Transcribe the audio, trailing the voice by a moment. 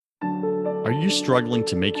Are you struggling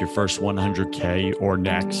to make your first 100K or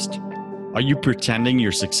next? Are you pretending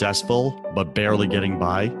you're successful but barely getting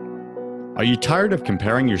by? Are you tired of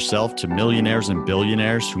comparing yourself to millionaires and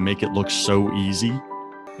billionaires who make it look so easy?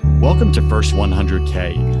 Welcome to First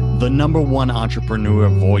 100K, the #1 entrepreneur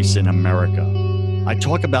voice in America. I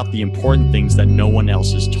talk about the important things that no one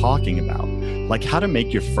else is talking about, like how to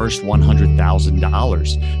make your first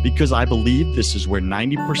 $100,000, because I believe this is where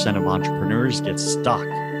 90% of entrepreneurs get stuck.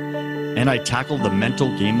 And I tackle the mental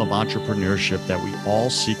game of entrepreneurship that we all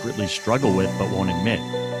secretly struggle with but won't admit.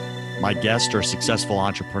 My guests are successful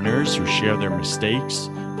entrepreneurs who share their mistakes,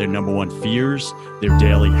 their #1 fears, their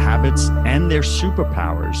daily habits, and their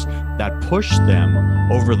superpowers that push them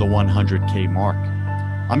over the 100K mark.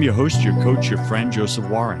 I'm your host, your coach, your friend, Joseph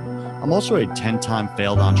Warren. I'm also a 10-time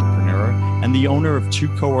failed entrepreneur and the owner of 2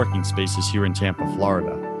 co-working spaces here in Tampa,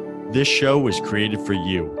 Florida. This show was created for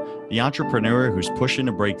you, the entrepreneur who's pushing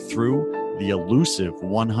to break through the elusive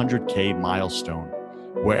 100K milestone.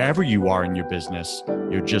 Wherever you are in your business,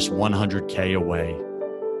 you're just 100K away.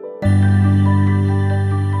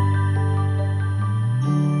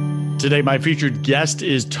 Today, my featured guest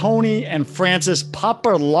is Tony and Frances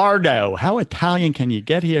Pappalardo. How Italian can you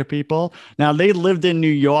get here, people? Now, they lived in New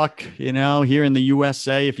York, here in the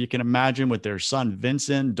USA, if you can imagine, with their son,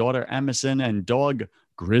 Vincent, daughter, Emerson, and dog,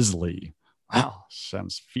 Grizzly. Wow,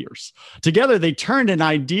 sounds fierce. Together, they turned an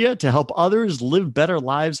idea to help others live better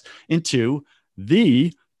lives into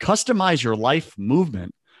the Customize Your Life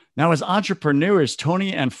movement. Now, as entrepreneurs,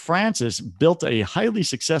 Tony and Frances built a highly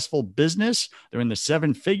successful business. They're in the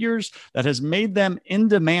 7 figures that has made them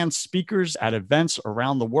in-demand speakers at events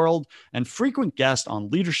around the world and frequent guests on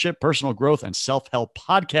leadership, personal growth, and self-help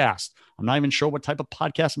podcasts. I'm not even sure what type of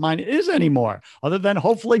podcast mine is anymore, other than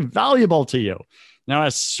hopefully valuable to you. Now,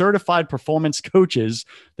 as certified performance coaches,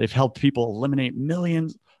 they've helped people eliminate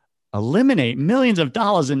millions of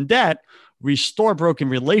dollars in debt, restore broken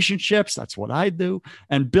relationships, that's what I do,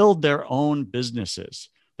 and build their own businesses.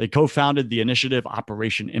 They co-founded the initiative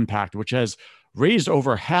Operation Impact, which has raised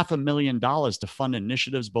over $500,000 to fund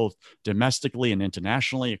initiatives both domestically and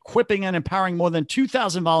internationally, equipping and empowering more than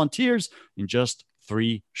 2,000 volunteers in just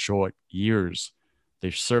 3 short years.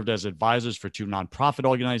 They've served as advisors for 2 nonprofit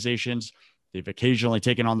organizations. They've occasionally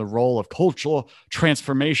taken on the role of cultural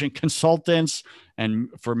transformation consultants and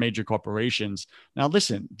for major corporations. Now,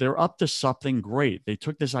 listen, they're up to something great. They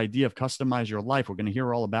took this idea of customize your life. We're going to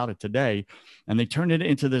hear all about it today. And they turned it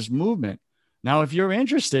into this movement. Now, if you're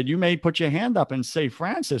interested, you may put your hand up and say,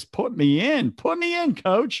 Frances, put me in,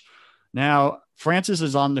 coach. Now, Frances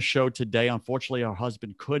is on the show today. Unfortunately, her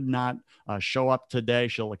husband could not show up today.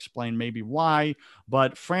 She'll explain maybe why.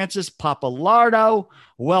 But Frances Pappalardo,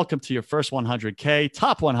 welcome to your first 100K,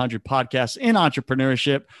 top 100 podcasts in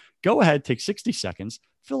entrepreneurship. Go ahead, take 60 seconds,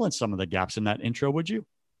 fill in some of the gaps in that intro, would you?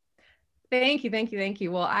 Thank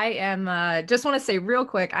you. Well, I am just want to say real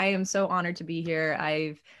quick, I am so honored to be here.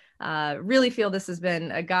 I've really feel this has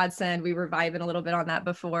been a godsend. We were vibing a little bit on that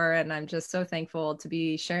before, and I'm just so thankful to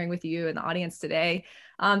be sharing with you and the audience today.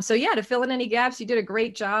 To fill in any gaps, you did a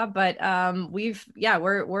great job, but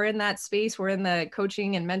we're in that space. We're in the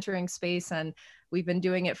coaching and mentoring space, and we've been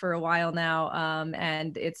doing it for a while now.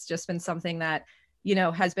 And it's just been something that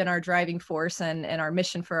has been our driving force and our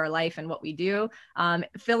mission for our life and what we do.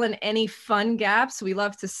 Fill in any fun gaps. We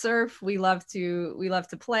love to surf. We love to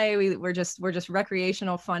play. We're just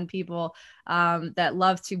recreational, fun people that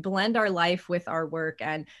love to blend our life with our work.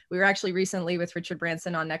 And we were actually recently with Richard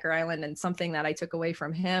Branson on Necker Island, and something that I took away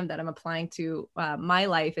from him that I'm applying to my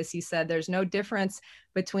life is he said, there's no difference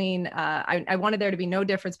between, I wanted there to be no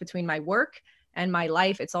difference between my work and my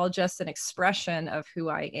life. It's all just an expression of who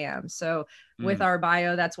I am. So with our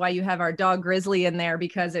bio, that's why you have our dog Grizzly in there,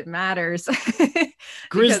 because it matters.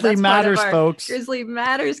 Grizzly matters, folks. Grizzly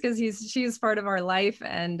matters because she's part of our life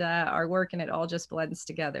and our work, and it all just blends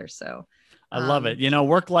together. So I love it.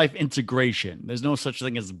 Work-life integration. There's no such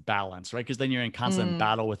thing as balance, right? Because then you're in constant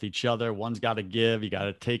battle with each other. One's got to give. You got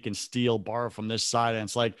to take and steal, borrow from this side. And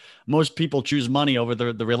it's like most people choose money over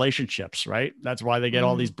the relationships, right? That's why they get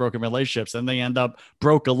all these broken relationships, and they end up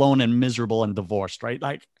broke, alone, and miserable and divorced, right?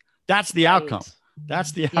 Like that's the outcome.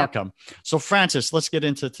 That's the outcome. So Frances, let's get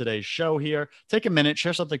into today's show here. Take a minute,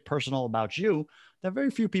 share something personal about you that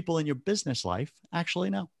very few people in your business life actually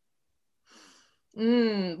know.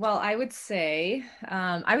 Well, I would say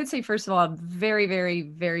first of all, I'm very, very,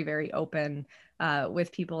 very, very open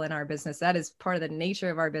with people in our business. That is part of the nature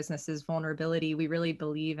of our business is vulnerability. We really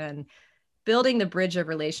believe in building the bridge of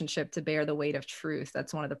relationship to bear the weight of truth.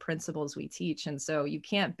 That's one of the principles we teach. And so you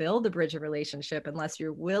can't build the bridge of relationship unless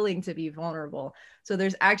you're willing to be vulnerable. So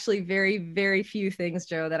there's actually very, very few things,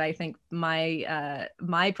 Joe, that I think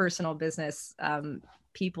my personal business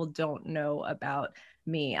people don't know about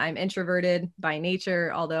me. I'm introverted by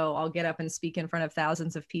nature, although I'll get up and speak in front of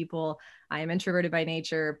thousands of people. I am introverted by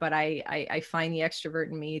nature, but I find the extrovert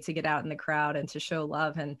in me to get out in the crowd and to show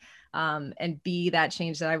love and be that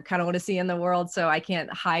change that I kind of want to see in the world. So I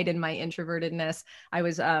can't hide in my introvertedness. I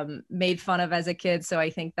was made fun of as a kid. So I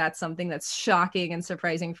think that's something that's shocking and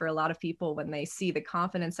surprising for a lot of people when they see the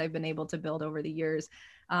confidence I've been able to build over the years,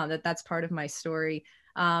 that's part of my story.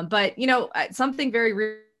 But, something very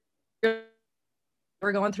real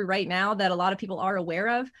we're going through right now that a lot of people are aware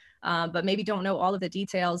of, but maybe don't know all of the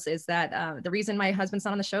details is that the reason my husband's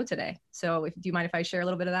not on the show today. So do you mind if I share a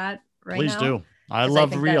little bit of that right Please now? Please do. I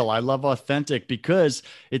love real. I love authentic because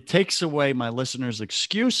it takes away my listeners'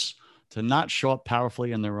 excuse to not show up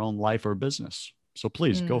powerfully in their own life or business. So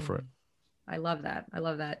please go for it. I love that. I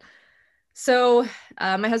love that. So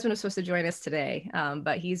my husband was supposed to join us today,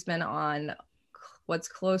 but he's been on what's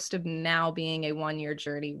close to now being a 1-year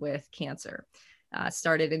journey with cancer.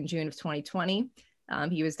 Started in June of 2020.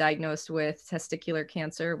 He was diagnosed with testicular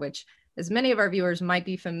cancer, which, as many of our viewers might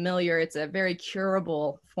be familiar, it's a very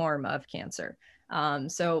curable form of cancer.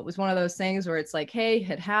 So it was one of those things where it's like, hey,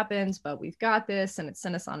 it happens, but we've got this. And it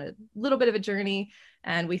sent us on a little bit of a journey.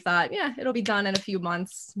 And we thought, yeah, it'll be done in a few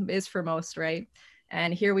months, is for most, right?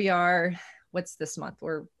 And here we are. What's this month?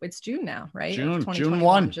 It's June now, right? June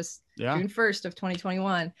 1. Just June 1st of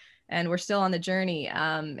 2021. And we're still on the journey.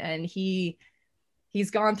 And he's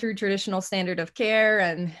gone through traditional standard of care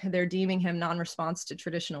and they're deeming him non-response to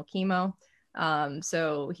traditional chemo.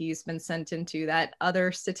 So he's been sent into that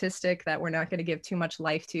other statistic that we're not going to give too much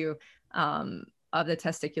life to, of the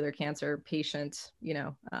testicular cancer patient,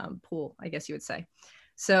 pool, I guess you would say.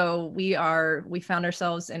 So we found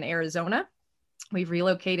ourselves in Arizona. We've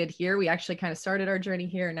relocated here. We actually kind of started our journey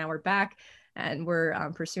here and now we're back and we're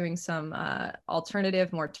pursuing some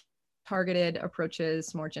alternative, more targeted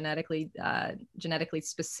approaches, more genetically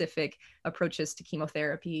specific approaches to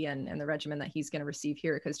chemotherapy and the regimen that he's going to receive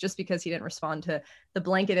here. Because just because he didn't respond to the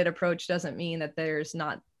blanketed approach doesn't mean that there's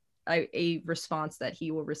not a response that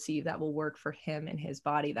he will receive that will work for him and his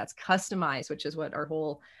body. That's customized, which is what our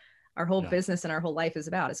whole business and our whole life is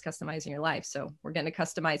about, is customizing your life. So we're going to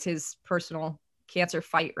customize his personal cancer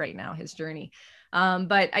fight right now, his journey.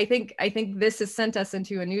 But I think this has sent us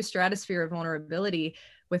into a new stratosphere of vulnerability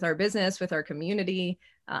with our business, with our community,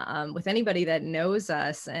 with anybody that knows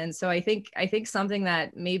us. And so I think something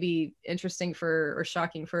that may be interesting or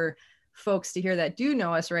shocking for folks to hear that do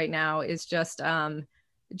know us right now is just the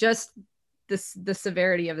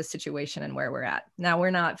severity of the situation and where we're at. Now,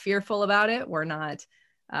 we're not fearful about it. We're not,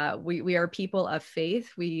 we are people of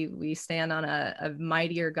faith. We stand on a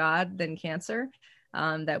mightier God than cancer,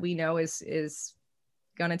 that we know is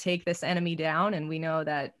going to take this enemy down. And we know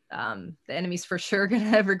that the enemy's for sure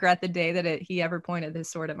going to regret the day that he ever pointed his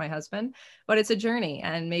sword at my husband. But it's a journey.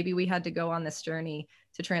 And maybe we had to go on this journey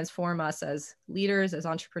to transform us as leaders, as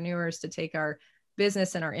entrepreneurs, to take our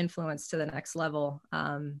business and our influence to the next level,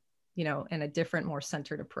 in a different, more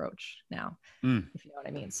centered approach now, if you know what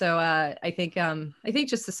I mean. So I think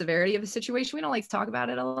just the severity of the situation, we don't like to talk about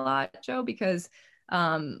it a lot, Joe, because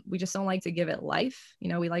we just don't like to give it life. We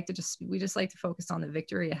just like to focus on the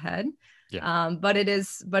victory ahead. Yeah. But it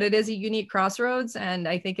is a unique crossroads. And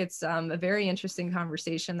I think it's a very interesting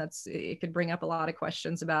conversation. It could bring up a lot of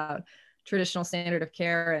questions about traditional standard of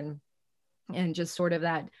care and just sort of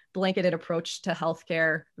that blanketed approach to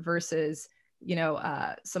healthcare versus,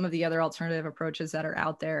 some of the other alternative approaches that are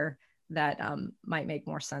out there that might make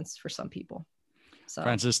more sense for some people. So,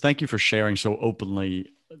 Frances, thank you for sharing so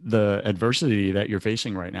openly the adversity that you're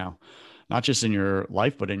facing right now, not just in your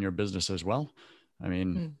life, but in your business as well. I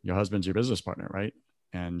mean, your husband's your business partner, right?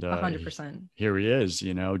 And 100%. Here he is,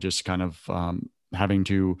 just kind of having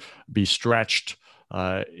to be stretched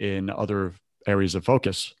in other areas of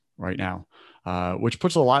focus right now, which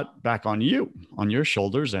puts a lot back on your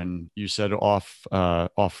shoulders. And you said off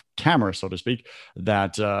camera, so to speak,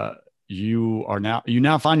 that you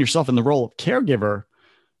now find yourself in the role of caregiver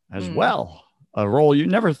as well, a role you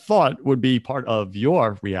never thought would be part of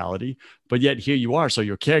your reality, but yet here you are. So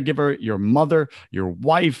you're caregiver, your mother, your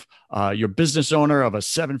wife, your business owner of a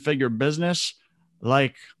 7-figure business.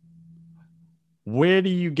 Like, where do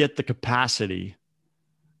you get the capacity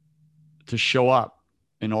to show up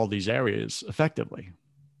in all these areas effectively?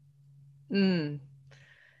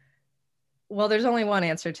 Well, there's only one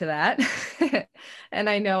answer to that. And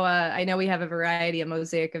I know we have a variety, a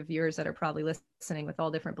mosaic of viewers that are probably listening with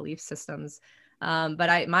all different belief systems.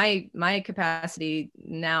 But my capacity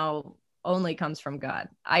now only comes from God.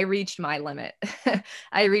 I reached my limit.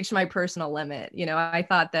 I reached my personal limit. You know, I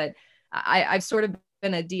thought that I've sort of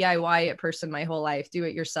been a DIY person my whole life. Do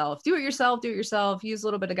it yourself, do it yourself, do it yourself. Use a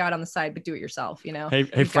little bit of God on the side, but do it yourself. You know.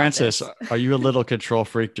 Hey, Francis, are you a little control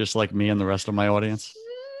freak just like me and the rest of my audience?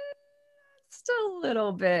 Just a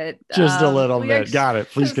little bit. Just a little bit. Actually, Got it.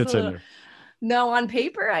 Please continue. No, on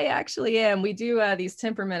paper, I actually am. We do these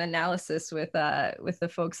temperament analysis with the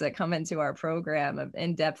folks that come into our program, of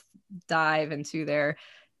in-depth dive into their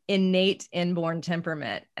innate inborn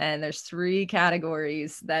temperament. And there's 3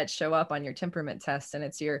 categories that show up on your temperament test. And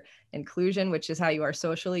it's your inclusion, which is how you are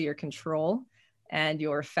socially, your control, and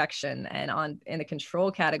your affection. And in the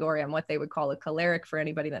control category, I'm what they would call a choleric for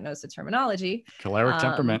anybody that knows the terminology. Choleric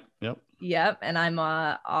temperament. Yep. Yep. And I'm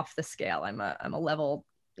off the scale. I'm a level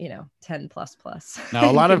 10 plus. Now,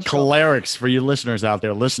 a lot of cholerics, for you listeners out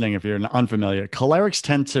there listening, if you're unfamiliar, cholerics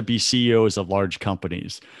tend to be CEOs of large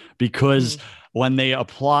companies because when they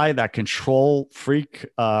apply that control freak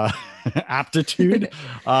aptitude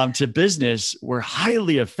to business, we're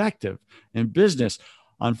highly effective in business.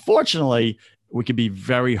 Unfortunately, we can be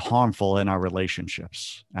very harmful in our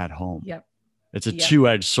relationships at home. Yep. It's a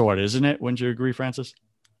two-edged sword, isn't it? Wouldn't you agree, Francis?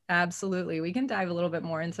 Absolutely. We can dive a little bit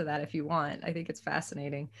more into that if you want. I think it's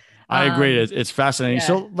fascinating. I agree. It's fascinating. Yeah.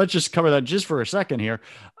 So let's just cover that just for a second here.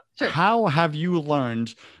 Sure. How have you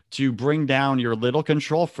learned to bring down your little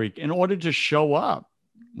control freak in order to show up,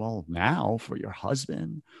 well, now for your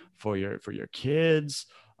husband, for your kids,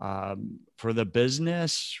 for the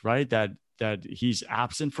business, right? That he's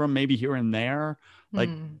absent from, maybe here and there. Like,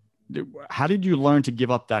 how did you learn to give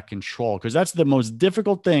up that control? Because that's the most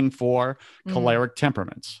difficult thing for choleric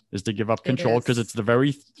temperaments, is to give up control, because it's the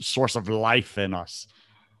very source of life in us.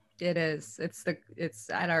 It is. It's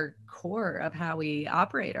at our core of how we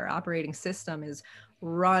operate. Our operating system is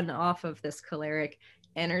run off of this choleric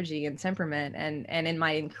energy and temperament. And in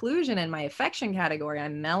my inclusion and my affection category,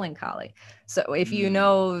 I'm melancholy. So if you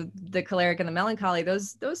know the choleric and the melancholy,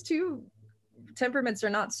 those 2 temperaments are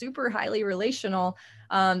not super highly relational.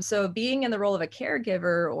 So being in the role of a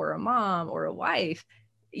caregiver or a mom or a wife,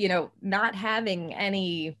 not having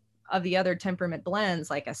any of the other temperament blends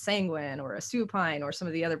like a sanguine or a supine or some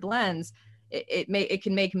of the other blends, it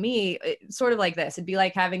can make me sort of like this. It'd be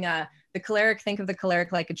like having the choleric, think of the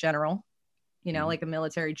choleric like a general, like a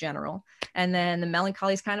military general. And then the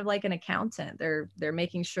melancholy is kind of like an accountant. They're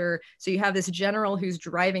making sure. So you have this general who's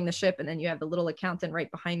driving the ship, and then you have the little accountant right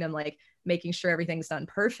behind him, like making sure everything's done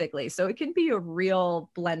perfectly. So it can be a real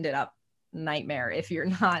blended up nightmare if you're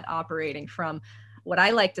not operating from what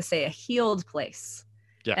I like to say a healed place.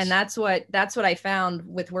 Yes. And that's what I found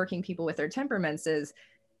with working people with their temperaments is,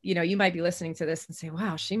 you might be listening to this and say,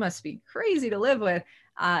 wow, she must be crazy to live with.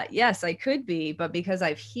 Yes, I could be, but because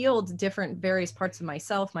I've healed various parts of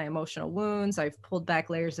myself, my emotional wounds, I've pulled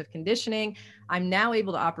back layers of conditioning, I'm now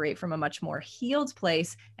able to operate from a much more healed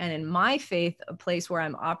place. And in my faith, a place where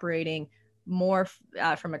I'm operating more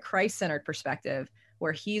from a Christ-centered perspective,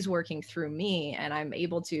 where he's working through me, and I'm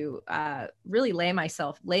able to really lay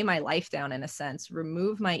my life down in a sense,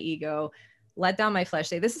 remove my ego, let down my flesh,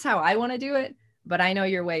 say, this is how I want to do it, but I know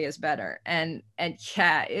your way is better. And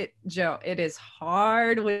yeah, Joe, it is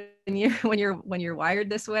hard when you're wired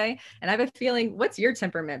this way. And I have a feeling, what's your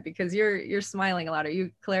temperament? Because you're smiling a lot. Are you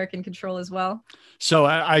choleric in control as well? So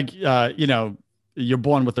I you're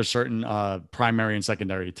born with a certain primary and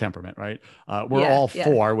secondary temperament, right? We're all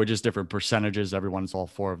 4, with just different percentages. Everyone's all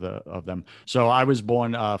 4 of them. So I was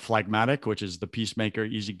born phlegmatic, which is the peacemaker,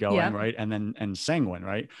 easygoing, right? And then sanguine,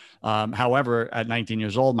 right? However, at 19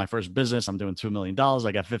 years old, my first business, I'm doing $2 million.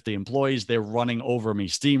 I got 50 employees. They're running over me,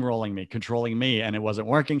 steamrolling me, controlling me, and it wasn't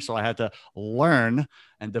working. So I had to learn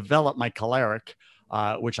and develop my choleric,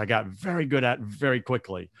 which I got very good at very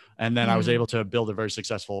quickly. And then I was able to build a very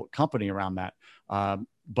successful company around that.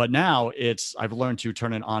 But now I've learned to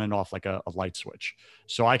turn it on and off like a light switch.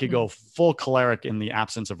 So I could go full choleric in the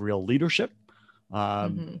absence of real leadership.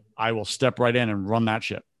 I will step right in and run that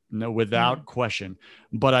ship, without question.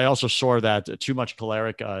 But I also saw that too much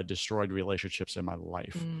choleric destroyed relationships in my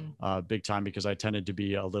life, big time, because I tended to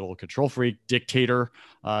be a little control freak, dictator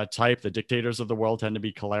type. The dictators of the world tend to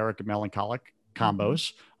be choleric, melancholic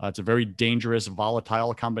combos. It's a very dangerous,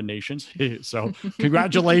 volatile combinations. So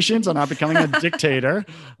congratulations on not becoming a dictator.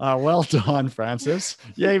 Well done, Francis.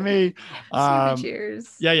 Yay me.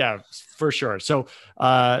 Cheers. Yeah. for sure. So,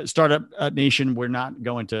 Startup Nation, we're not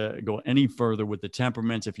going to go any further with the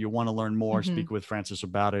temperaments. If you want to learn more, speak with Frances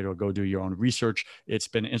about it or go do your own research. It's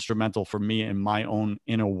been instrumental for me in my own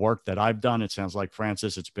inner work that I've done. It sounds like,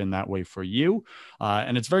 Frances, it's been that way for you.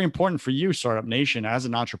 And it's very important for you, Startup Nation, as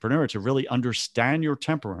an entrepreneur, to really understand your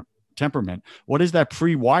temperament. What is that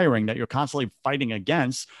pre-wiring that you're constantly fighting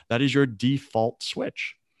against? That is your default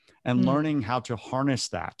switch, and learning how to harness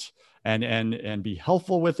that and be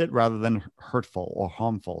helpful with it rather than hurtful or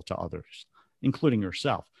harmful to others, including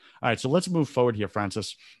yourself. All right, so let's move forward here,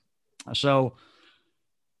 Frances. So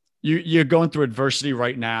you're going through adversity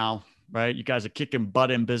right now, right? You guys are kicking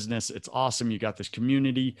butt in business. It's awesome. You got this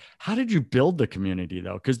community. How did you build the community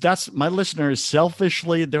though? Because that's my listeners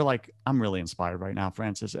selfishly. They're like, I'm really inspired right now,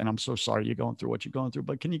 Frances. And I'm so sorry you're going through what you're going through,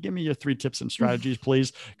 but can you give me your 3 tips and strategies,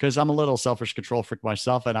 please? Because I'm a little selfish control freak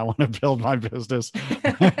myself and I want to build my business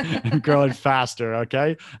and grow it faster.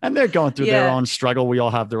 Okay. And they're going through their own struggle. We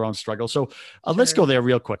all have their own struggle. So let's go there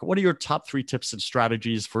real quick. What are your top 3 tips and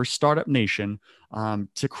strategies for Startup Nation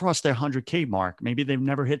to cross their 100K mark? Maybe they've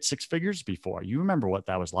never hit 6 figures before. You remember what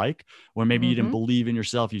that was like, when maybe you didn't believe in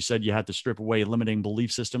yourself. You said you had to strip away limiting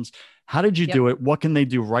belief systems. How did you do it? What can they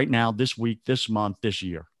do right now, this week, this month, this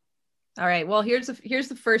year? All right. Well, here's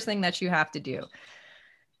the first thing that you have to do.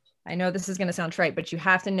 I know this is going to sound trite, but you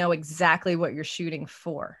have to know exactly what you're shooting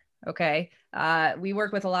for. Okay. We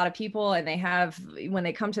work with a lot of people and when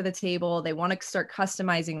they come to the table, they want to start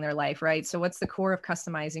customizing their life, right? So what's the core of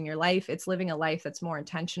customizing your life? It's living a life that's more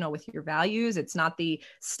intentional with your values. It's not the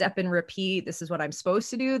step and repeat. This is what I'm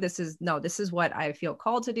supposed to do. This is what I feel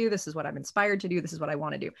called to do. This is what I'm inspired to do. This is what I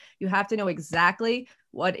want to do. You have to know exactly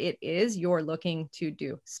what it is you're looking to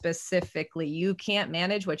do specifically. You can't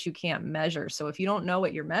manage what you can't measure. So if you don't know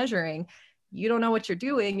what you're measuring, you don't know what you're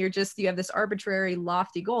doing. You have this arbitrary,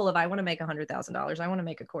 lofty goal of, I want to make $100,000. I want to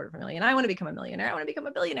make $250,000. I want to become a millionaire. I want to become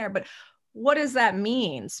a billionaire. But what does that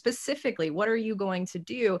mean specifically? What are you going to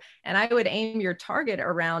do? And I would aim your target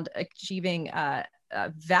around achieving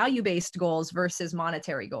value-based goals versus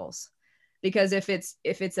monetary goals. Because if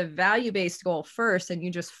it's a value-based goal first, and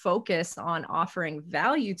you just focus on offering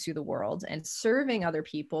value to the world and serving other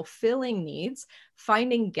people, filling needs,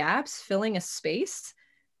 finding gaps, filling a space,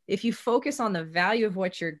 if you focus on the value of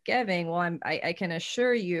what you're giving, well, I can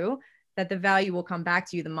assure you that the value will come back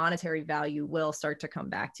to you. The monetary value will start to come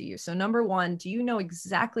back to you. So number 1, do you know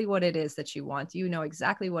exactly what it is that you want? Do you know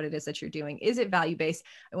exactly what it is that you're doing? Is it value-based?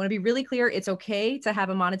 I want to be really clear. It's okay to have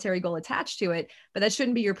a monetary goal attached to it, but that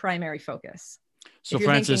shouldn't be your primary focus. So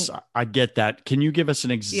Frances, I get that. Can you give us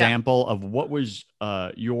an example of what was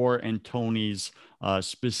your and Tony's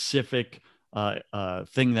specific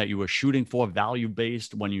thing that you were shooting for,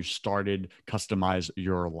 value-based, when you started Customize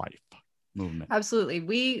Your Life movement?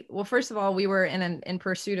 Absolutely. First of all, we were in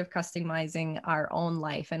pursuit of customizing our own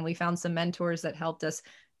life, and we found some mentors that helped us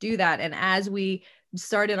do that. And as we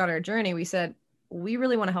started on our journey, we said, we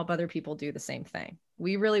really want to help other people do the same thing.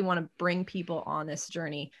 We really want to bring people on this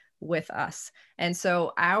journey with us. And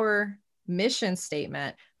so our mission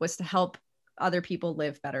statement was to help other people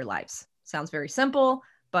live better lives. Sounds very simple,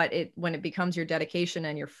 but when it becomes your dedication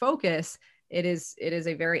and your focus, it is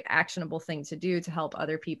a very actionable thing to do to help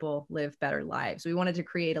other people live better lives. We wanted to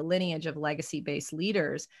create a lineage of legacy-based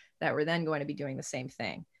leaders that were then going to be doing the same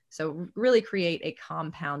thing. So really create a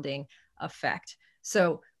compounding effect.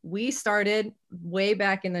 So we started way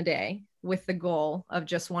back in the day with the goal of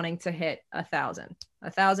just wanting to hit 1,000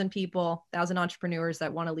 people, 1,000 entrepreneurs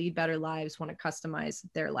that want to lead better lives, want to customize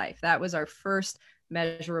their life. That was our first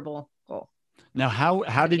measurable goal. Now,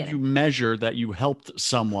 how did you measure that you helped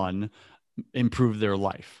someone improve their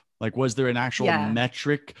life? Like, was there an actual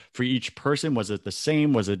metric for each person? Was it the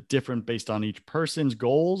same? Was it different based on each person's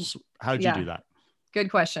goals? How did you do that?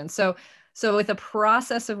 Good question. So with the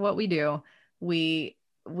process of what we do, we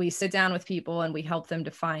sit down with people and we help them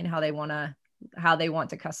define how they want to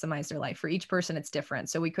customize their life. For each person, it's different.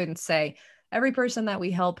 So we couldn't say every person that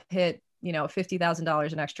we help hit,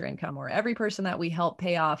 $50,000 in extra income, or every person that we help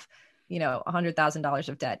pay off, $100,000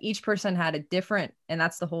 of debt. Each person had a different, and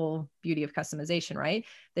that's the whole beauty of customization, right?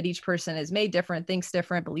 That each person is made different, thinks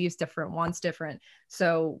different, believes different, wants different.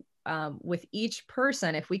 So with each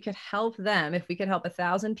person, if we could help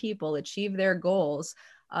 1,000 people achieve their goals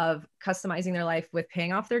of customizing their life with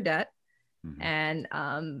paying off their debt, and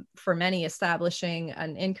for many, establishing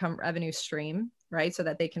an income revenue stream, right? So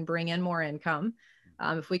that they can bring in more income.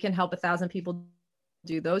 If we can help 1,000 people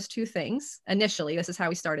do those 2 things initially, this is how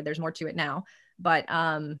we started. There's more to it now, but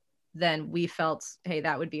then we felt, hey,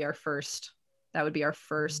 that would be our first That would be our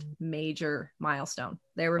first major milestone.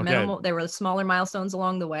 They were Okay. minimal. They were smaller milestones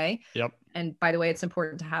along the way. Yep. And by the way, it's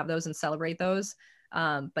important to have those and celebrate those.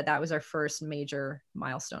 But that was our first major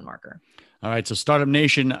milestone marker. All right. So Startup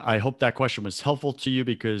Nation, I hope that question was helpful to you,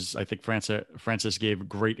 because I think Francis gave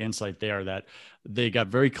great insight there, that they got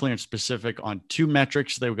very clear and specific on 2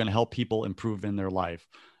 metrics they were going to help people improve in their life,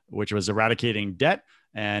 which was eradicating debt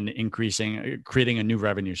and creating a new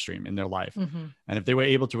revenue stream in their life. Mm-hmm. And if they were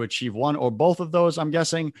able to achieve one or both of those, I'm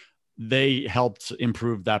guessing they helped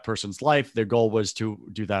improve that person's life. Their goal was to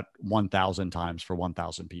do that 1,000 times for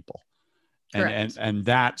 1,000 people. And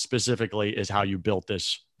that specifically is how you built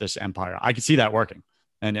this empire. I can see that working,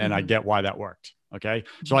 and I get why that worked. Okay.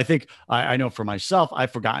 So I think I know for myself,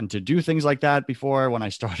 I've forgotten to do things like that before when I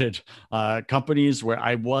started companies where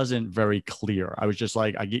I wasn't very clear. I was just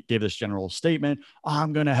like, I gave this general statement,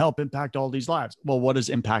 I'm going to help impact all these lives. Well, what does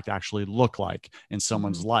impact actually look like in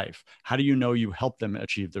someone's life? How do you know you help them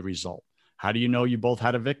achieve the result? How do you know you both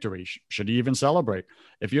had a victory? Should you even celebrate?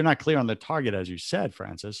 If you're not clear on the target, as you said,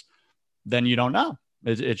 Francis, then you don't know.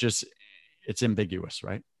 It's ambiguous,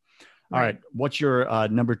 right? All right. What's your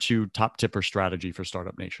number 2 top tipper strategy for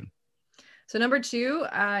Startup Nation? So number 2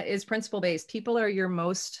 is principle-based. People are your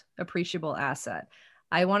most appreciable asset.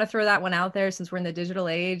 I want to throw that one out there, since we're in the digital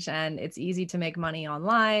age and it's easy to make money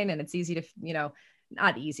online, and it's easy to,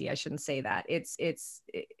 not easy. I shouldn't say that.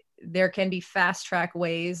 There can be fast track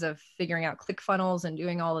ways of figuring out ClickFunnels and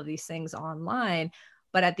doing all of these things online.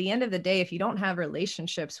 But at the end of the day, if you don't have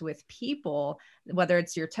relationships with people, whether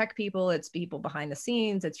it's your tech people, it's people behind the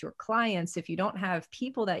scenes, it's your clients, if you don't have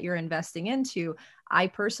people that you're investing into, I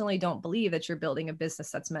personally don't believe that you're building a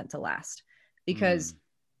business that's meant to last. Because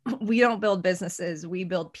we don't build businesses, we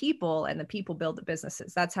build people, and the people build the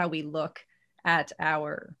businesses. That's how we look at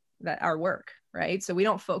our work, right? So we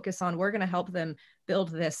don't focus on, we're going to help them build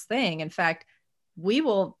this thing. In fact,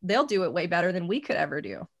 they'll do it way better than we could ever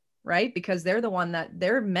do. Right? Because they're the one that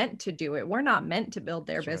they're meant to do it. We're not meant to build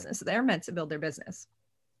their business. Right. They're meant to build their business.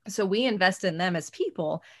 So we invest in them as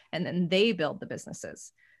people, and then they build the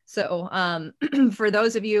businesses. So for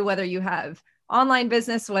those of you, whether you have online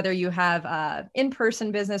business, whether you have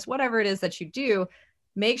in-person business, whatever it is that you do,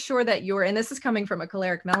 make sure that and this is coming from a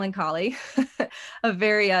choleric melancholy, a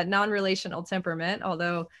very non-relational temperament,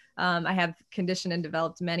 although I have conditioned and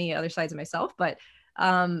developed many other sides of myself, but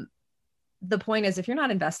the point is, if you're not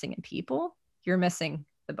investing in people, you're missing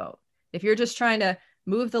the boat. If you're just trying to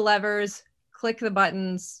move the levers, click the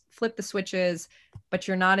buttons, flip the switches, but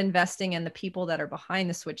you're not investing in the people that are behind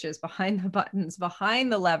the switches, behind the buttons,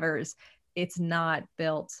 behind the levers, it's not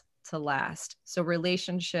built to last. So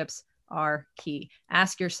relationships are key.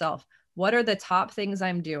 Ask yourself, what are the top things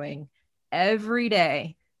I'm doing every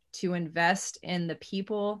day to invest in the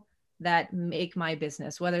people that make my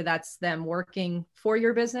business, whether that's them working for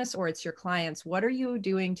your business or it's your clients? What are you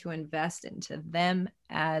doing to invest into them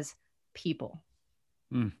as people?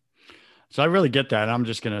 So I really get that. I'm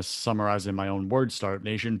just going to summarize in my own words, Startup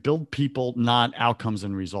Nation: build people, not outcomes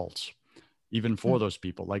and results. Even for those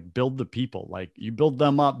people, like, build the people, like, you build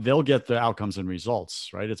them up, they'll get the outcomes and results,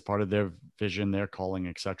 right? It's part of their vision, their calling,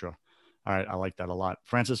 etc. All right. I like that a lot.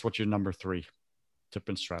 Francis, what's your number 3 tip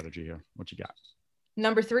and strategy here? What you got?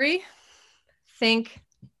 Number 3, think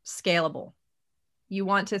scalable. You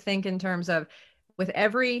want to think in terms of, with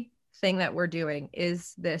everything that we're doing,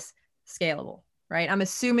 is this scalable, right? I'm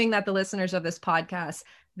assuming that the listeners of this podcast,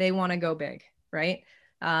 they want to go big, right?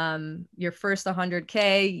 Your first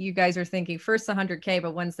 100K, you guys are thinking first 100K,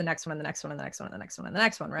 but when's the next one, and the next one, and the next one, and the next one, and the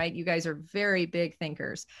next one, right? You guys are very big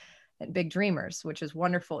thinkers and big dreamers, which is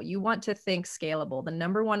wonderful. You want to think scalable. The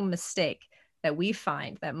number one mistake that we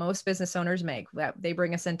find that most business owners make, that they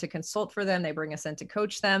bring us in to consult for them, they bring us in to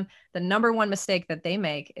coach them, the number one mistake that they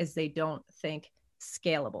make is they don't think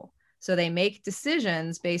scalable. So they make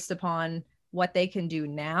decisions based upon what they can do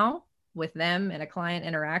now with them in a client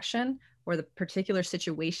interaction or the particular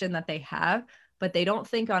situation that they have, but they don't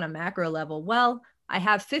think on a macro level. Well, I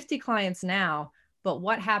have 50 clients now, but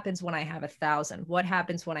what happens when I have 1,000? What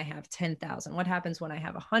happens when I have 10,000? What happens when I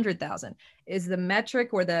have 100,000? Is the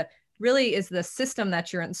metric, or is the system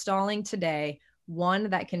that you're installing today one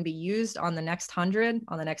that can be used on the next 100,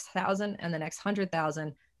 on the next 1,000, and the next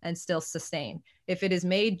 100,000, and still sustain? If it is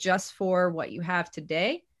made just for what you have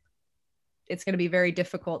today, it's going to be very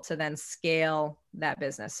difficult to then scale that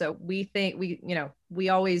business. So we think we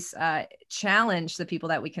always challenge the people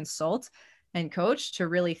that we consult and coach to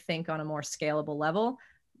really think on a more scalable level.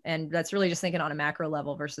 And that's really just thinking on a macro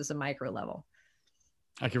level versus a micro level.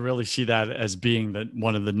 I can really see that as being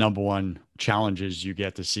one of the number one challenges you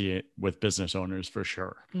get to see it with business owners, for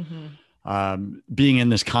sure. being in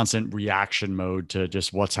this constant reaction mode to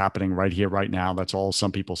just what's happening right here, right now. That's all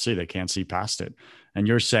some people see. They can't see past it. And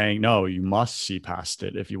you're saying, no, you must see past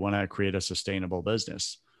it if you want to create a sustainable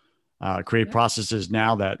business. Create processes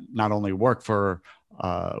now that not only work for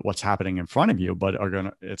what's happening in front of you, but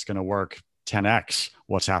it's going to work 10x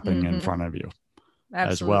what's happening in front of you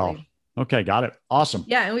as well. Okay, got it. Awesome.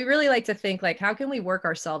 Yeah, and we really like to think like, how can we work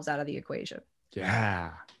ourselves out of the equation?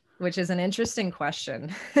 Yeah. Which is an interesting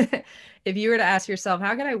question. If you were to ask yourself,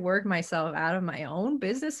 how can I work myself out of my own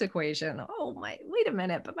business equation? Oh my, wait a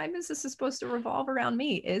minute, but my business is supposed to revolve around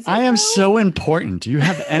me. Is it? I am so important. Do you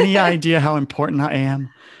have any idea how important I am?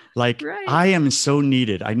 Like, I am so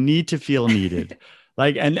needed. I need to feel needed.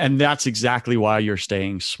 Like, and that's exactly why you're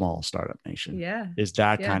staying small, Startup Nation. Yeah. Is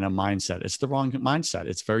that kind of mindset. It's the wrong mindset.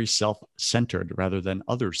 It's very self-centered rather than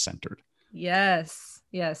others-centered. Yes.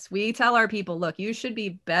 Yes. We tell our people, look, you should be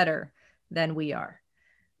better than we are.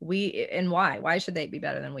 And why? Why should they be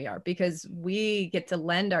better than we are? Because we get to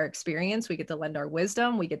lend our experience. We get to lend our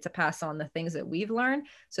wisdom. We get to pass on the things that we've learned.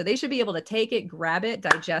 So they should be able to take it, grab it,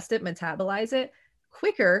 digest it, metabolize it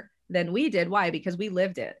quicker than we did. Why? Because we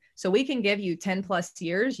lived it. So we can give you 10 plus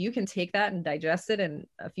years. You can take that and digest it in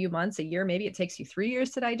a few months, a year. Maybe it takes you 3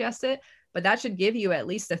 years to digest it, but that should give you at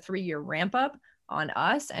least a 3-year ramp up on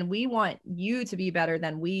us. And we want you to be better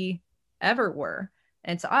than we ever were.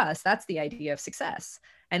 And to us, that's the idea of success.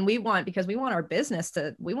 And because we want our business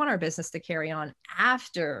to carry on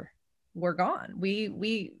after we're gone.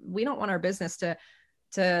 We don't want our business to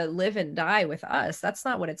live and die with us. That's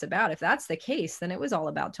not what it's about. If that's the case, then it was all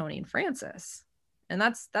about Tony and Francis. And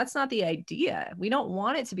that's not the idea. We don't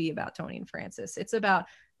want it to be about Tony and Francis. It's about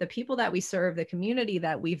the people that we serve, the community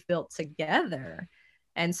that we've built together.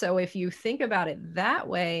 And so if you think about it that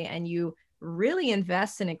way and you really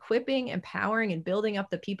invest in equipping, empowering, and building up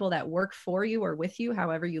the people that work for you or with you,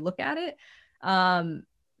 however you look at it,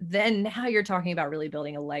 then now you're talking about really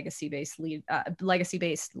building a legacy-based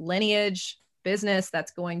lineage business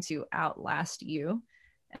that's going to outlast you.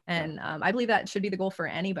 And I believe that should be the goal for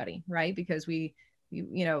anybody, right? Because we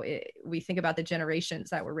think about the generations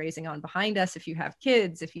that we're raising on behind us. If you have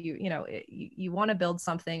kids, if you want to build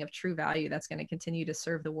something of true value that's going to continue to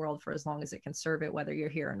serve the world for as long as it can serve it, whether you're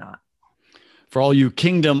here or not. For all you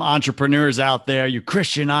kingdom entrepreneurs out there, you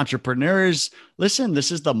Christian entrepreneurs, listen, this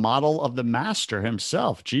is the model of the master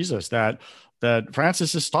himself, Jesus, that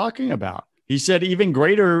Francis is talking about. He said, even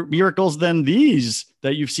greater miracles than these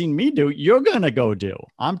that you've seen me do, you're going to go do.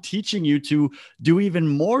 I'm teaching you to do even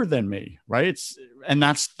more than me, right?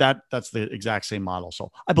 That's the exact same model.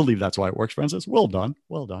 So I believe that's why it works, Francis. Well done.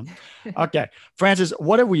 Well done. Okay. Francis,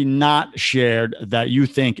 what have we not shared that you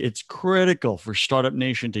think it's critical for Startup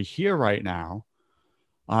Nation to hear right now?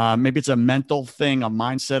 Maybe it's a mental thing, a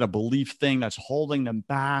mindset, a belief thing that's holding them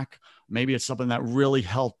back. Maybe it's something that really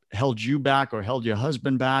held you back or held your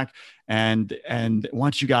husband back. And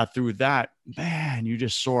once you got through that, man, you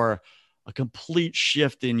just saw a complete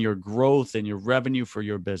shift in your growth and your revenue for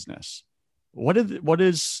your business. What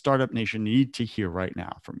does Startup Nation need to hear right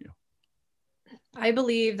now from you? I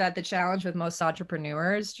believe that the challenge with most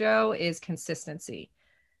entrepreneurs, Joe, is consistency.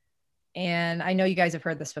 And I know you guys have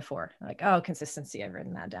heard this before. Like, oh, consistency. I've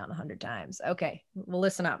written that down 100 times. Okay. Well,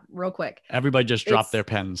 listen up real quick. Everybody just dropped their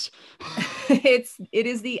pens. It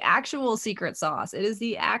is the actual secret sauce. It is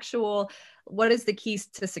the actual, what is the keys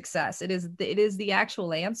to success? It is the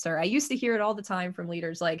actual answer. I used to hear it all the time from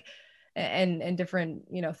leaders like, and different,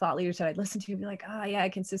 thought leaders that I'd listen to be like, oh yeah,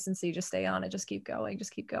 consistency, just stay on it. Just keep going.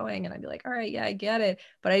 And I'd be like, all right, yeah, I get it.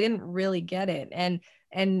 But I didn't really get it.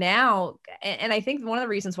 And now, and I think one of the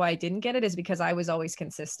reasons why I didn't get it is because I was always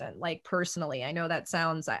consistent, like personally. I know that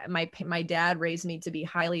sounds, my dad raised me to be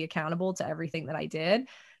highly accountable to everything that I did.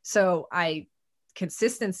 So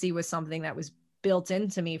consistency was something that was built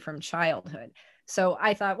into me from childhood. So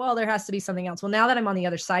I thought, well, there has to be something else. Well, now that I'm on the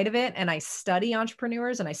other side of it and I study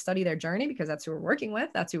entrepreneurs and I study their journey, because that's who we're working with,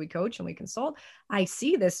 that's who we coach and we consult, I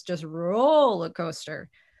see this just roller coaster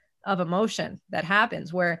of emotion that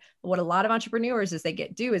happens, where what a lot of entrepreneurs is they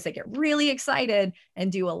get really excited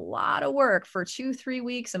and do a lot of work for 2-3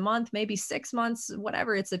 weeks, a month, maybe 6 months,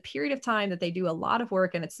 whatever. It's a period of time that they do a lot of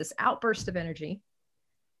work and it's this outburst of energy.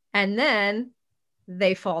 And then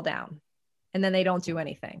they fall down and then they don't do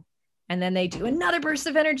anything. And then they do another burst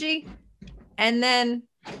of energy and then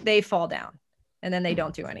they fall down and then they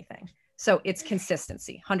don't do anything. So it's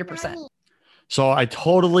consistency, 100%. So I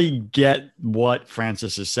totally get what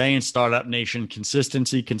Francis is saying. Startup Nation,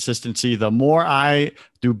 consistency. The more I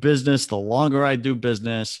do business, the longer I do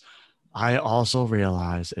business, I also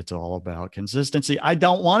realize it's all about consistency. I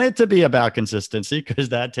don't want it to be about consistency because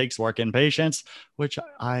that takes work and patience, which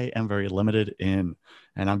I am very limited in.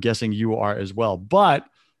 And I'm guessing you are as well. But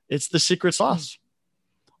it's the secret sauce.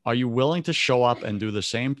 Are you willing to show up and do the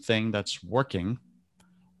same thing that's working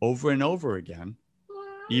over and over again,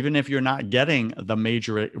 even if you're not getting the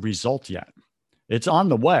major result yet? It's on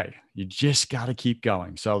the way. You just got to keep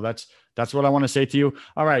going. So that's what I want to say to you.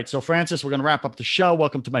 All right. So, Francis, we're going to wrap up the show.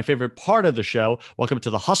 Welcome to my favorite part of the show. Welcome to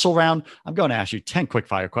the hustle round. I'm going to ask you 10 quick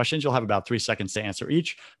fire questions. You'll have about 3 seconds to answer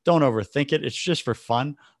each. Don't overthink it. It's just for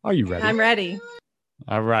fun. Are you ready? I'm ready.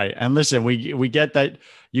 All right. And listen, we get that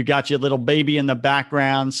you got your little baby in the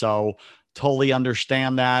background. So, totally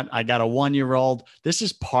understand that. I got a 1-year-old. This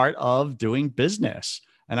is part of doing business.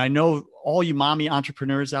 And I know all you mommy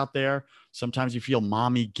entrepreneurs out there, sometimes you feel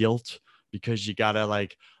mommy guilt because you got to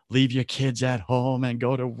like leave your kids at home and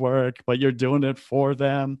go to work, but you're doing it for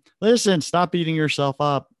them. Listen, stop beating yourself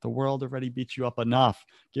up. The world already beat you up enough.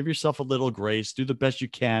 Give yourself a little grace. Do the best you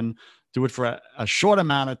can. Do it for a short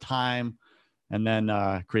amount of time and then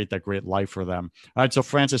create that great life for them. All right. So,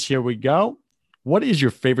 Francis, here we go. What is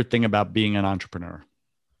your favorite thing about being an entrepreneur?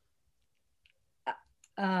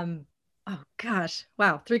 Oh gosh.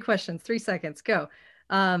 Wow. 3 questions, 3 seconds. Go.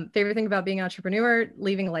 Favorite thing about being an entrepreneur,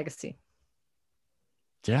 leaving a legacy.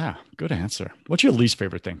 Yeah, good answer. What's your least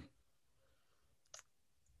favorite thing?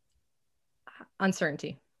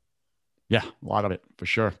 Uncertainty. Yeah, a lot of it for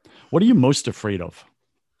sure. What are you most afraid of?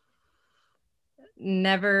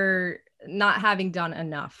 Never not having done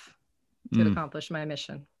enough to accomplish my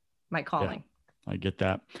mission, my calling. Yeah, I get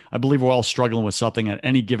that. I believe we're all struggling with something at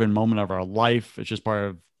any given moment of our life. It's just part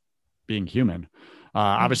of being human.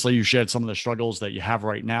 Obviously, you shared some of the struggles that you have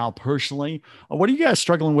right now personally. What are you guys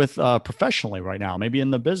struggling with professionally right now? Maybe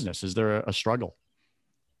in the business, is there a struggle?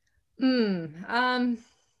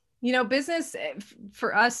 Business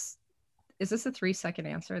for us, is this a 3 second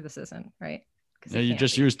answer? This isn't, right? Yeah, you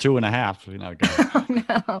just used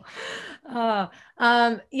 2.5. Oh, no.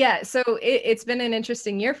 Yeah. So it's been an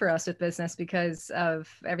interesting year for us with business because of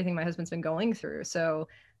everything my husband's been going through. So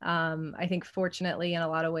I think fortunately, in a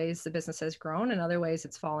lot of ways, the business has grown. In other ways,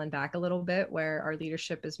 it's fallen back a little bit where our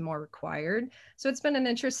leadership is more required. So it's been an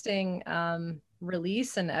interesting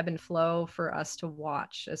release and ebb and flow for us to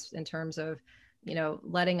watch as in terms of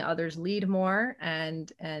letting others lead more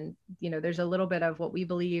and there's a little bit of what we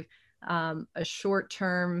believe a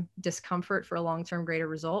short-term discomfort for a long-term greater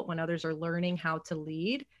result. When others are learning how to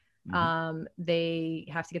lead, they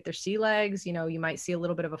have to get their sea legs. You might see a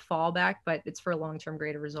little bit of a fallback, but it's for long-term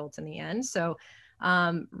greater results in the end. So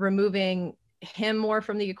removing him more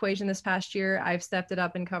from the equation this past year, I've stepped it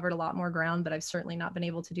up and covered a lot more ground, but I've certainly not been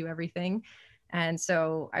able to do everything. And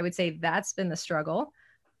so I would say that's been the struggle.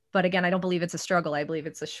 But again, I don't believe it's a struggle. I believe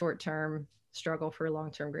it's a short-term struggle for a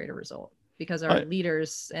long-term greater result. Because our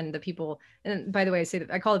leaders and the people, and by the way, I say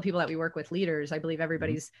that I call the people that we work with leaders. I believe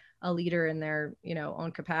everybody's a leader in their,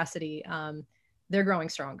 own capacity. They're growing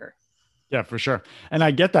stronger. Yeah, for sure. And I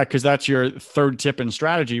get that because that's your third tip and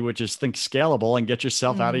strategy, which is think scalable and get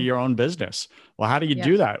yourself out of your own business. Well, how do you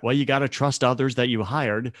do that? Well, you got to trust others that you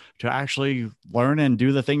hired to actually learn and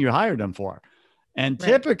do the thing you hired them for. And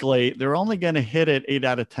typically they're only going to hit it 8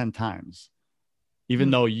 out of 10 times, even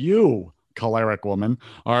though you, choleric woman,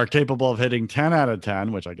 are capable of hitting 10 out of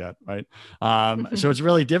 10, which I get, right? So it's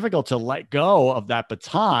really difficult to let go of that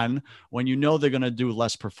baton when you know they're going to do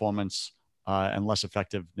less performance and less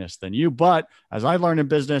effectiveness than you. But as I learned in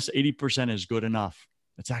business, 80% is good enough.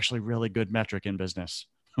 It's actually really good metric in business.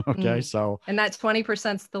 Okay. So, and that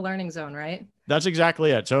 20% is the learning zone, right? That's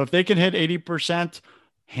exactly it. So if they can hit 80%,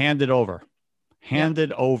 hand it over. Hand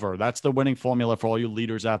it over. That's the winning formula for all you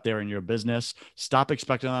leaders out there in your business. Stop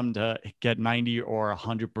expecting them to get 90 or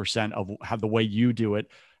 100% of how the way you do it,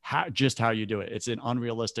 just how you do it. It's an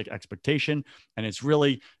unrealistic expectation. And it's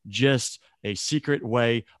really just a secret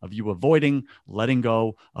way of you avoiding letting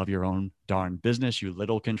go of your own darn business, you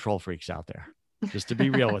little control freaks out there. Just to be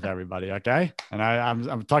real with everybody. Okay. And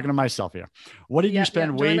I'm talking to myself here. What did you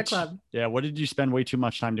spend what did you spend way too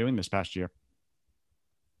much time doing this past year?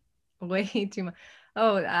 Way too much.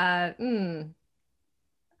 I don't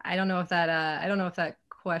know if that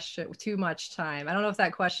question, too much time. I don't know if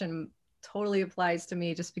that question totally applies to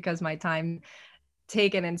me just because my time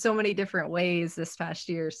taken in so many different ways this past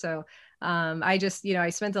year. So I just, I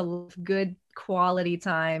spent a good quality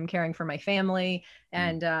time caring for my family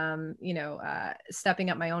and, stepping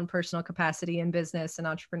up my own personal capacity in business and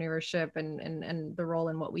entrepreneurship and the role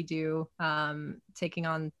in what we do, taking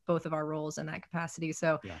on both of our roles in that capacity.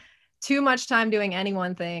 So too much time doing any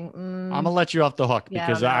one thing. I'm gonna let you off the hook Yeah,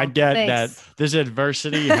 because I I don't know. get Thanks. that this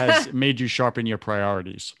adversity has made you sharpen your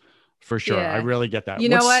priorities for sure. I Yeah. really get that. You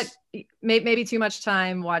know what? Maybe too much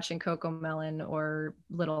time watching Coco Melon or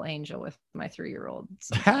Little Angel with my 3-year-old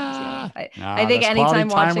sometimes. Yeah. I think That's quality anytime time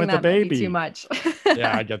watching with the that might be too baby. much.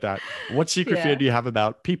 Yeah, I get that. What secret fear Yeah. do you have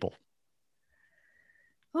about people?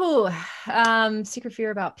 Oh, secret fear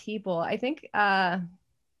about people. I think I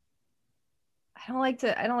don't like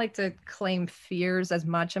to claim fears as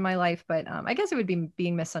much in my life, but I guess it would be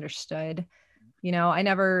being misunderstood. You know, I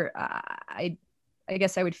never I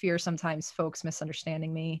guess I would fear sometimes folks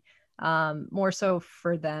misunderstanding me, more so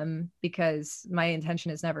for them, because my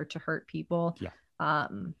intention is never to hurt people. Yeah.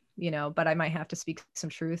 You know, but I might have to speak some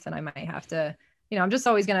truth, and I might have to, you know, I'm just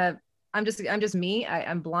always gonna, I'm just me.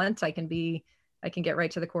 I'm blunt. I can get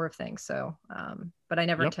right to the core of things. So, but I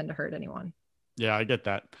never Yep. intend to hurt anyone. Yeah, I get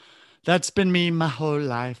that. That's been me my whole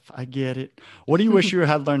life. I get it. What do you wish you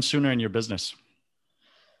had learned sooner in your business?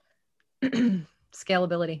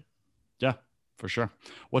 Scalability. Yeah, for sure.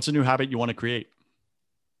 What's a new habit you want to create?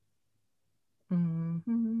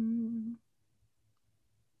 Mm-hmm.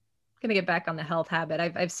 Gonna get back on the health habit.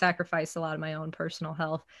 I've sacrificed a lot of my own personal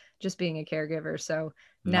health just being a caregiver. So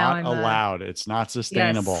now Not I'm allowed. It's not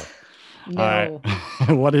sustainable. yes. All right.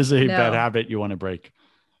 No. What is a bad No. habit you want to break?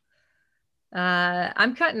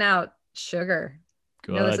 I'm cutting out sugar.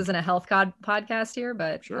 I know this Good. isn't a health podcast here,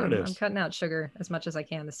 but Sure it I'm is. cutting out sugar as much as I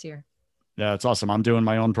can this year. Yeah, it's awesome. I'm doing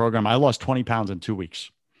my own program. I lost 20 pounds in 2 weeks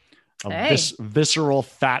of Hey. visceral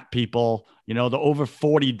fat people. You know, the over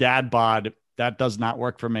 40 dad bod, that does not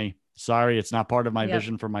work for me. Sorry, it's not part of my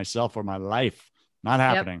vision for myself or my life. Not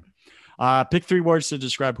happening. Pick 3 words to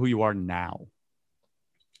describe who you are now.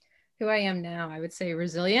 Who I am now, I would say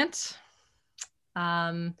resilient.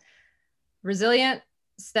 Resilient,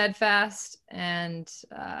 steadfast, and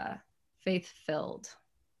faith-filled.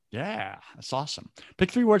 Yeah, that's awesome. Pick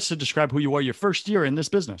 3 words to describe who you are your first year in this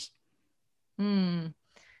business.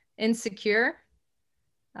 Insecure.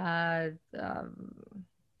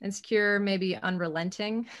 Insecure, maybe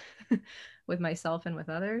unrelenting with myself and with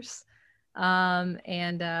others. Unsure.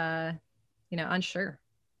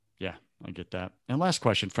 Yeah, I get that. And last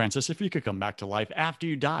question, Francis, if you could come back to life after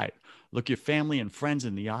you died, look your family and friends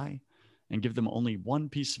in the eye and give them only one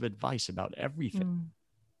piece of advice about everything,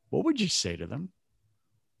 what would you say to them?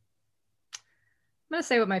 I'm going to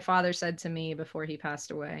say what my father said to me before he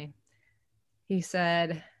passed away. He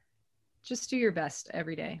said, just do your best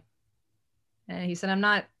every day. And he said, I'm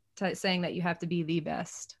not saying that you have to be the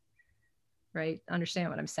best, right? Understand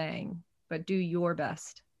what I'm saying, but do your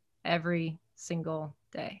best every single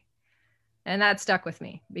day. And that stuck with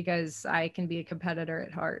me because I can be a competitor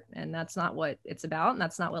at heart, and that's not what it's about. And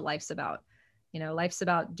that's not what life's about. You know, life's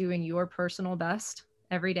about doing your personal best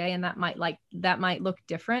every day. And that might look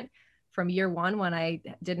different from year one when I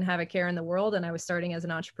didn't have a care in the world and I was starting as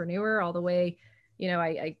an entrepreneur all the way, you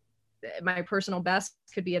know, my personal best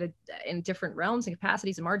could be in different realms and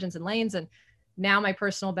capacities and margins and lanes. And now my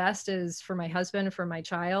personal best is for my husband, for my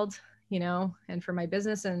child, you know, and for my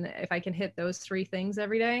business. And if I can hit those 3 things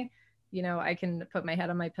every day, you know, I can put my head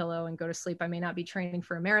on my pillow and go to sleep. I may not be training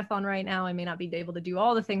for a marathon right now. I may not be able to do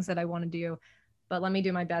all the things that I want to do, but let me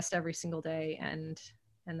do my best every single day. And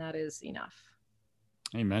that is enough.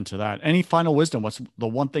 Amen to that. Any final wisdom? What's the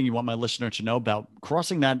one thing you want my listener to know about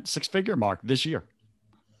crossing that 6-figure mark this year?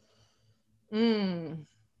 I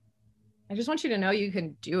just want you to know you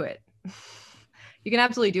can do it. You can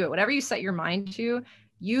absolutely do it. Whatever you set your mind to,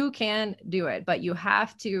 you can do it, but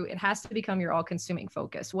it has to become your all-consuming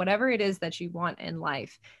focus. Whatever it is that you want in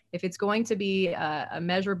life, if it's going to be a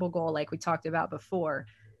measurable goal, like we talked about before,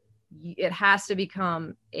 it has to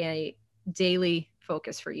become a daily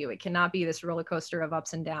focus for you. It cannot be this roller coaster of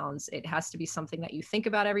ups and downs. It has to be something that you think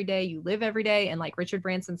about every day, you live every day. And like Richard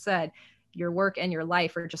Branson said, your work and your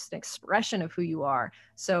life are just an expression of who you are.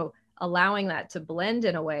 So allowing that to blend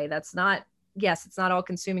in a way that's not, yes, it's not all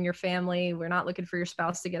consuming your family. We're not looking for your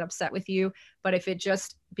spouse to get upset with you. But if it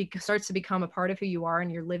just starts to become a part of who you are and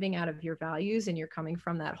you're living out of your values and you're coming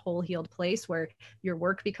from that whole healed place where your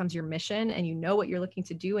work becomes your mission and you know what you're looking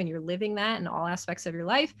to do and you're living that in all aspects of your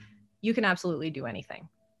life, you can absolutely do anything.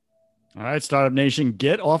 All right, Startup Nation,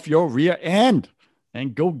 get off your rear end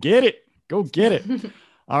and go get it. Go get it.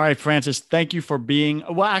 All right, Francis, thank you for being,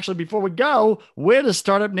 well, actually, before we go, where does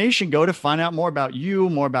Startup Nation go to find out more about you,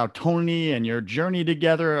 more about Tony and your journey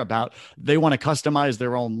together, about they want to customize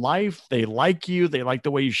their own life. They like you. They like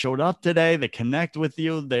the way you showed up today. They connect with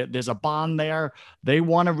you. There's a bond there. They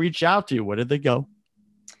want to reach out to you. Where did they go?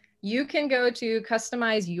 You can go to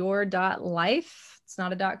customizeyour.life. It's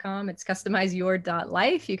not a .com. It's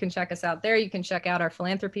customizeyour.life. You can check us out there. You can check out our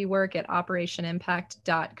philanthropy work at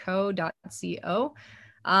operationimpact.co.co.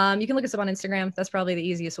 You can look us up on Instagram. That's probably the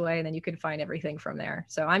easiest way. And then you can find everything from there.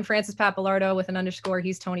 So I'm Frances Pappalardo with an underscore.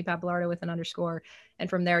 He's Tony Pappalardo with an underscore. And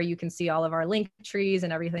from there, you can see all of our link trees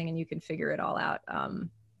and everything, and you can figure it all out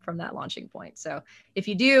from that launching point. So if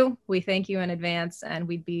you do, we thank you in advance, and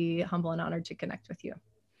we'd be humble and honored to connect with you.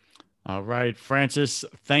 All right, Frances,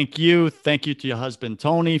 thank you. Thank you to your husband,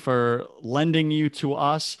 Tony, for lending you to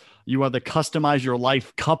us. You are the Customize Your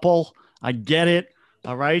Life couple. I get it.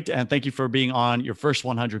 All right. And thank you for being on your first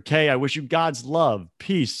 100K. I wish you God's love,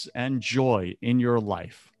 peace, and joy in your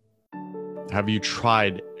life. Have you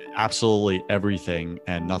tried absolutely everything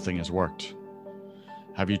and nothing has worked?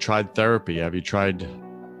 Have you tried therapy? Have you tried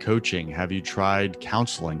coaching? Have you tried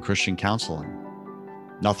counseling, Christian counseling?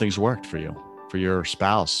 Nothing's worked for you, for your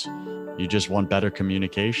spouse. You just want better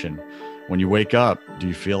communication. When you wake up, do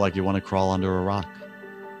you feel like you want to crawl under a rock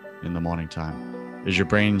in the morning time? Is your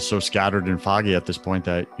brain so scattered and foggy at this point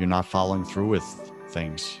that you're not following through with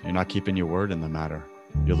things? You're not keeping your word in the matter.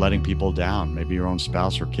 You're letting people down, maybe your own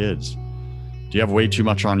spouse or kids. Do you have way too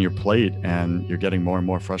much on your plate and you're getting more and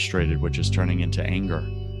more frustrated, which is turning into anger?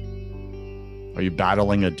 Are you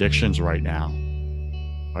battling addictions right now?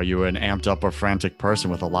 Are you an amped up or frantic person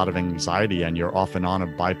with a lot of anxiety and you're off and on of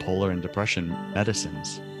bipolar and depression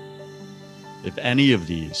medicines? If any of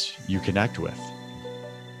these you connect with,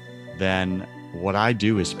 then what I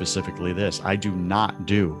do is specifically this. I do not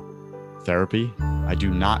do therapy. I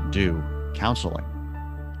do not do counseling.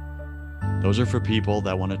 Those are for people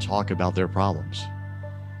that want to talk about their problems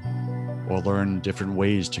or learn different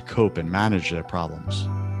ways to cope and manage their problems.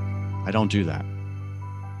 I don't do that.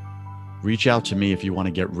 Reach out to me if you want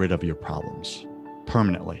to get rid of your problems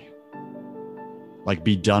permanently. Like,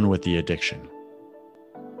 be done with the addiction.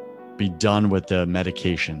 Be done with the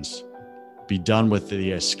medications. Be done with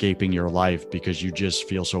the escaping your life because you just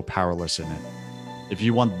feel so powerless in it. If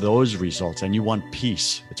you want those results and you want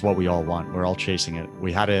peace, it's what we all want. We're all chasing it.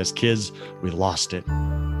 We had it as kids. We lost it.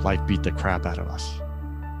 Life beat the crap out of us.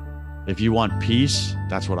 If you want peace,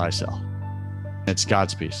 that's what I sell. It's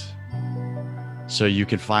God's peace. So you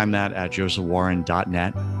can find that at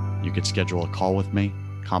josephwarren.net. You can schedule a call with me,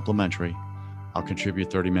 complimentary. I'll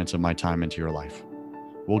contribute 30 minutes of my time into your life.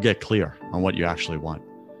 We'll get clear on what you actually want.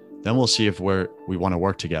 Then we'll see if we want to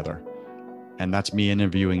work together. And that's me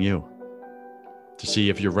interviewing you to see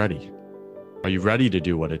if you're ready. Are you ready to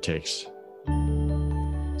do what it takes?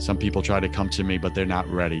 Some people try to come to me, but they're not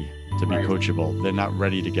ready to be coachable. They're not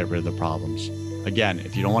ready to get rid of the problems. Again,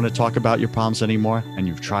 if you don't want to talk about your problems anymore and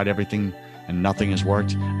you've tried everything and nothing has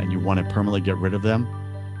worked and you want to permanently get rid of them,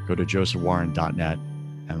 go to josephwarren.net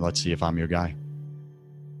and let's see if I'm your guy.